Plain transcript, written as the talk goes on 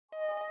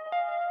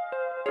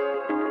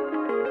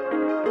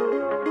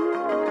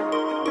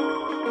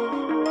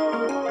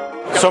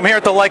So I'm here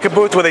at the Leica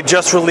booth where they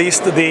just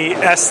released the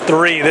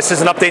S3. This is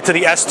an update to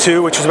the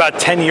S2, which was about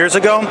 10 years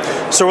ago.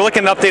 So we're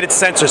looking at updated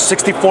sensors,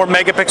 64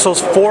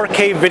 megapixels,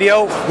 4K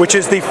video, which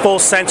is the full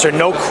sensor,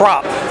 no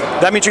crop.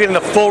 That means you're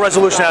getting the full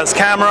resolution out of this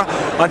camera.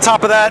 On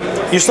top of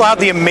that, you still have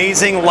the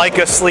amazing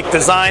Leica sleek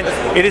design.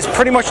 It is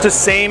pretty much the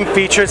same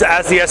features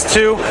as the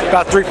S2,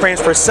 about 3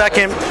 frames per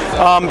second.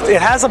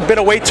 It has a bit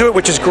of weight to it,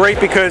 which is great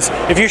because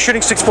if you're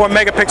shooting 64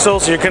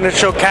 megapixels, you're going to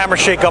show camera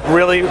shake up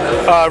really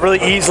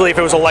easily if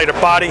it was a lighter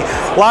body.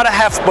 A lot of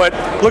heft, but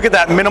look at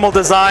that minimal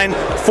design,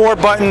 4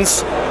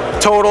 buttons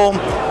total,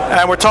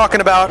 and we're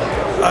talking about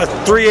a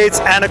 3/8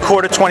 and a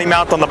 1/4 20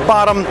 mount on the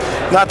bottom,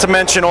 not to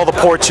mention all the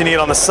ports you need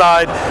on the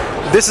side.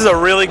 This is a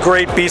really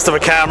great beast of a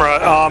camera.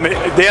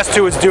 The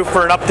S2 is due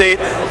for an update.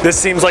 This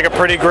seems like a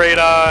pretty great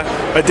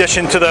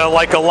addition to the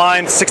Leica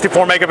line.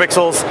 64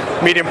 megapixels,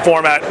 medium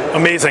format,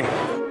 amazing.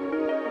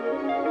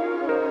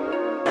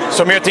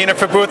 So I'm here at the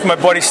Interfit booth with my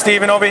buddy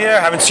Steven over here.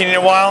 Haven't seen you in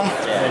a while.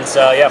 It's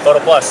yeah, Photo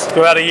Plus.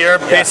 About a year,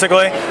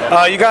 basically.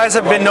 You guys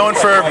have been known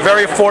for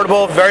very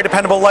affordable, very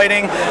dependable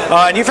lighting.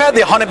 And you've had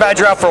the Honey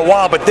Badger out for a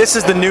while, but this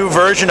is the new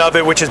version of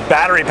it, which is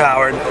battery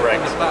powered.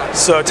 Correct.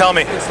 So tell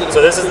me.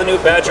 So this is the new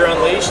Badger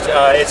Unleashed.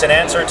 It's an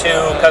answer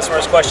to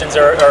customers' questions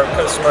or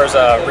customers'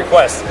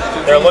 requests.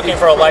 They're looking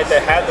for a light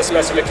that had the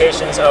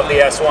specifications of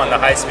the S1, the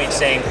high-speed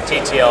sync,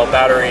 TTL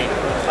battery,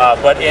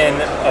 but in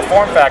a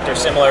form factor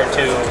similar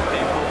to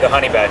the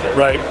Honey Badger.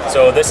 Right.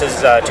 So this is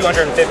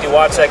 250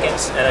 watt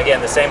seconds, and again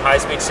the same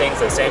high-speed syncs,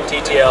 the same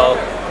TTL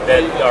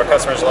that our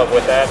customers love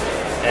with that.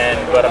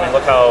 But I mean,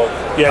 look how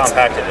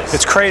compact it is.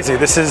 It's crazy.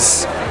 This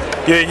is,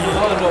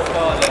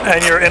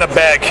 and you're in a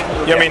bag.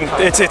 I mean,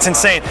 it's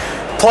insane.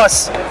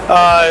 Plus,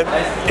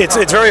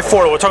 it's very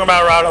affordable. We're talking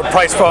about around a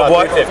price of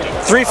what?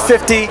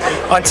 $350.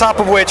 On top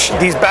of which,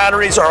 these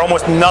batteries are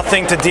almost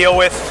nothing to deal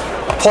with.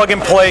 Plug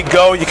and play,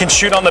 go. You can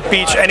shoot on the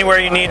beach anywhere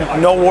you need,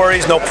 no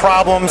worries, no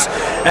problems.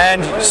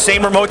 And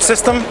same remote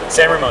system?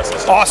 Same remote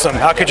system. Awesome.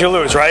 How could you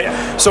lose, right?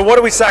 So what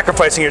are we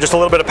sacrificing here? Just a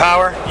little bit of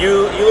power?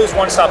 You lose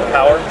 1 stop of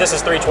power. This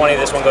is 320,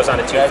 this one goes on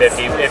to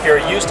 250. If you're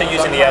used to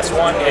using the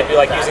S1, it'd be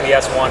like using the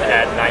S1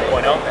 at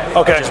 9.0.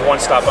 Okay. Which is 1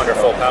 stop under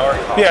full power.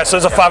 Yeah, so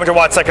there's a 500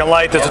 watt second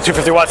light, there's a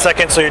 250 watt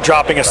second, so you're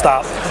dropping a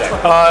stop.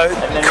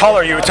 Exactly.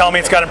 Color, you were telling me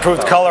it's got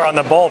improved color on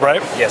the bulb,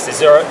 right? Yes, since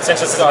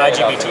this is an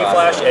IGBT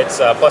flash, it's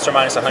plus or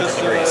minus 100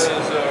 degrees.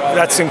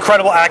 That's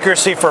incredible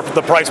accuracy for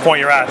the price point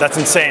you're at. That's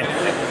insane.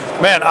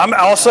 Man,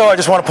 I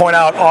just want to point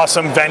out,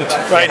 awesome vent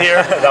right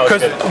here.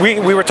 Because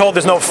we were told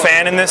there's no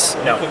fan in this.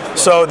 No.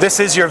 So this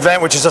is your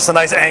vent, which is just a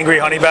nice angry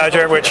Honey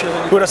Badger, which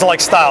who doesn't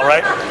like style,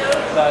 right?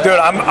 Dude,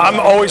 I'm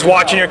always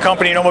watching your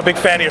company. You know, I'm a big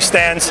fan of your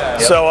stands.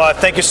 Yep. So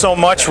thank you so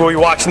much. We'll be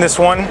watching this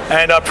one.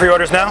 And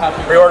pre-orders now?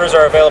 Pre-orders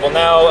are available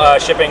now,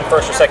 shipping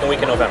 1st or 2nd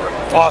week in November.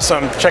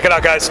 Awesome. Check it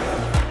out, guys.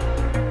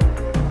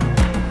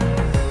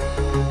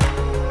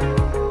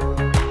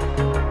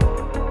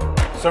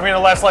 So I'm here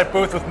in the Lastolite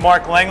booth with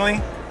Mark Langley,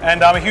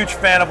 and I'm a huge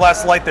fan of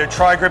Lastolite. Their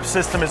tri-grip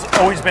system has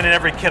always been in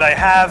every kit I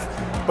have,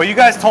 but you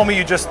guys told me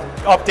you just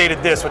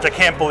updated this, which I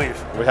can't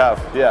believe. We have,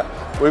 yeah.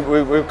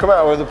 We've come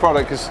out with the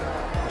product because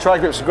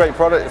tri-grip's a great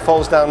product, it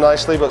folds down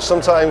nicely, but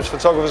sometimes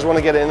photographers want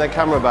to get it in their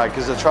camera bag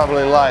because they're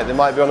traveling light. They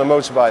might be on a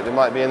motorbike, they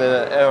might be in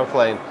an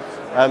aeroplane.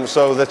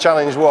 So the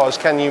challenge was,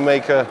 can you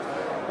make a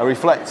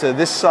reflector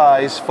this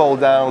size fold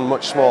down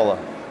much smaller?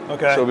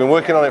 Okay. So we've been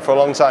working on it for a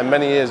long time,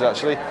 many years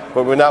actually,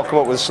 but we've now come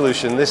up with a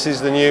solution. This is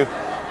the new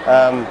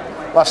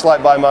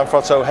Lastolite by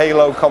Manfrotto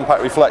Halo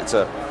Compact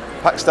Reflector.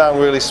 Packs down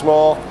really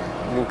small,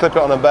 you can clip it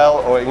on a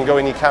belt or it can go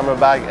in your camera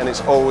bag and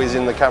it's always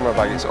in the camera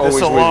bag, it's always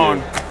with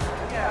you.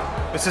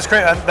 This is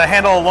great. The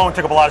handle alone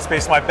took up a lot of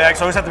space in my bag,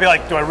 so I always have to be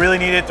like, do I really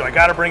need it? Do I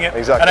gotta bring it?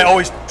 Exactly. And I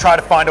always try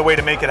to find a way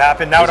to make it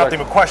happen. Now I don't have to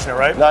even question it,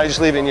 right? Now you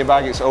just leave it in your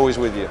bag, it's always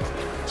with you.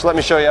 So let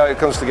me show you how it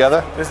comes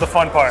together. This is the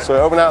fun part.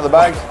 So open out the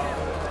bag.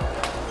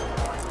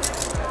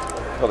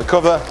 Got the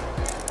cover,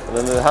 and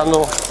then the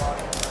handle.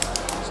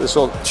 So this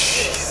all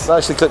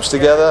nicely clips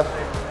together.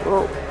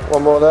 Oh,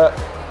 one more there.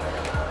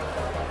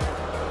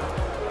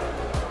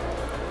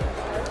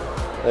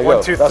 There you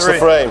go. That's the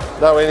frame.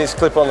 Now we need to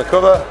clip on the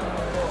cover.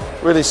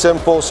 Really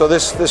simple. So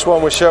this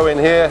one we're showing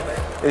here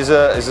is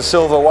a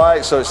silver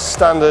white. So it's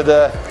standard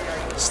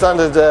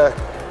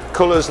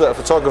colours that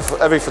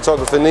every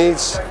photographer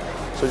needs.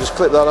 So just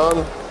clip that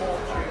on.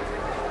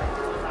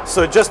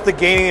 So just the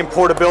gaining and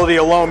portability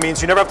alone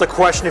means you never have to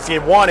question if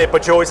you want it,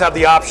 but you always have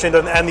the option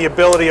and the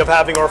ability of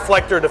having a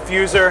reflector,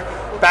 diffuser,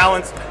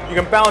 balance. You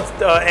can balance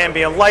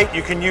ambient light.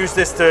 You can use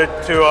this to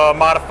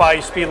modify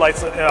your speed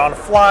lights on the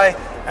fly,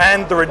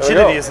 and the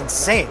rigidity is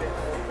insane.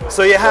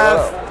 So you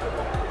have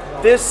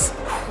this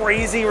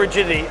crazy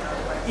rigidity,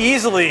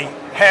 easily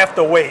half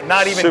the weight,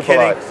 not even Super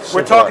kidding. light.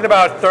 We're talking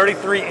about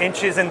 33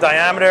 inches in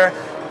diameter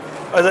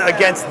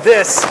against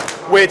this,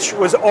 which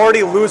was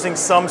already losing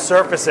some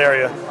surface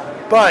area.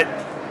 But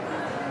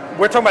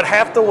we're talking about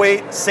half the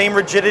weight, same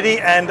rigidity,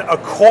 and a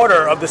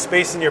quarter of the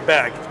space in your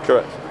bag.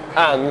 Correct.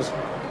 And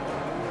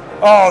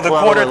the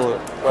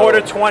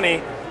quarter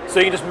 20. so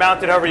you can just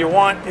mount it however you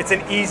want. It's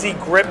an easy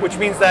grip, which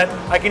means that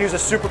I can use a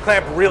super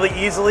clamp really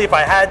easily if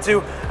I had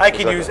to. I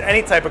can use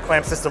any type of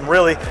clamp system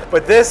really,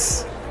 but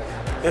this,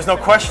 there's no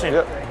question.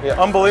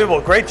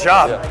 Unbelievable, great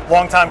job.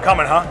 Long time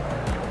coming, huh?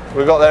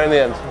 We got there in the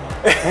end.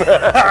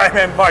 All right,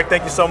 man, Mark,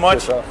 thank you so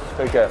much. Yes,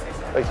 take care,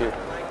 thank you.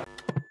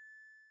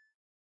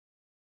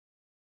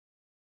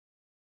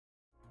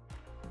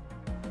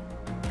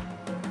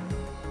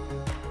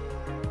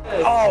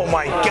 Oh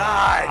my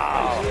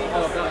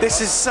God,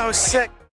 this is so sick.